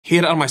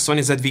Here are my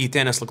Sony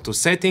ZV-E10 S-Log2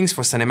 settings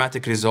for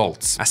cinematic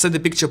results. I set the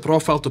picture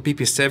profile to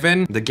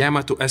PP7, the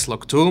gamma to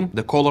S-Log2,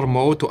 the color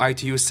mode to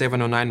ITU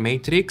 709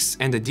 matrix,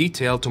 and the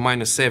detail to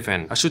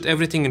 -7. I shoot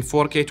everything in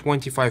 4K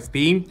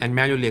 25p and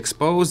manually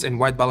expose and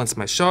white balance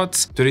my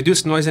shots. To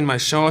reduce noise in my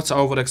shots, I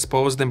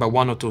overexpose them by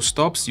 1 or 2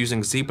 stops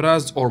using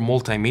zebras or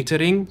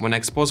multi-metering. When I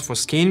expose for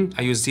skin,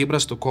 I use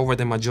zebras to cover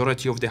the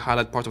majority of the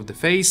highlight part of the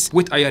face,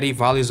 with IRE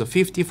values of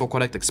 50 for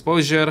correct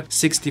exposure,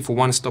 60 for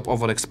 1 stop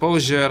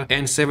overexposure,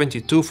 and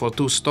 72 for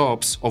 2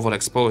 stops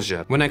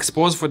overexposure. When I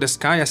expose for the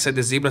sky, I set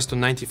the zebras to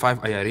 95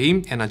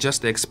 IRE and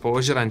adjust the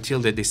exposure until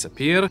they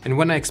disappear. And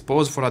when I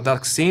expose for a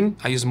dark scene,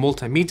 I use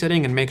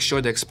multimetering and make sure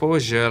the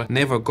exposure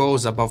never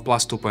goes above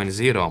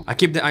 +2.0. I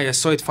keep the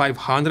ISO at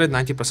 500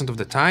 90% of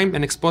the time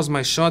and expose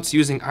my shots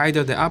using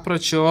either the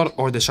aperture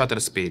or the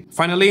shutter speed.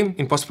 Finally,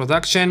 in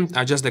post-production,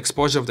 I adjust the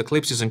exposure of the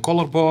clips using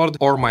color board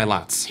or my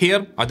LUTs.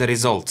 Here are the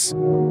results.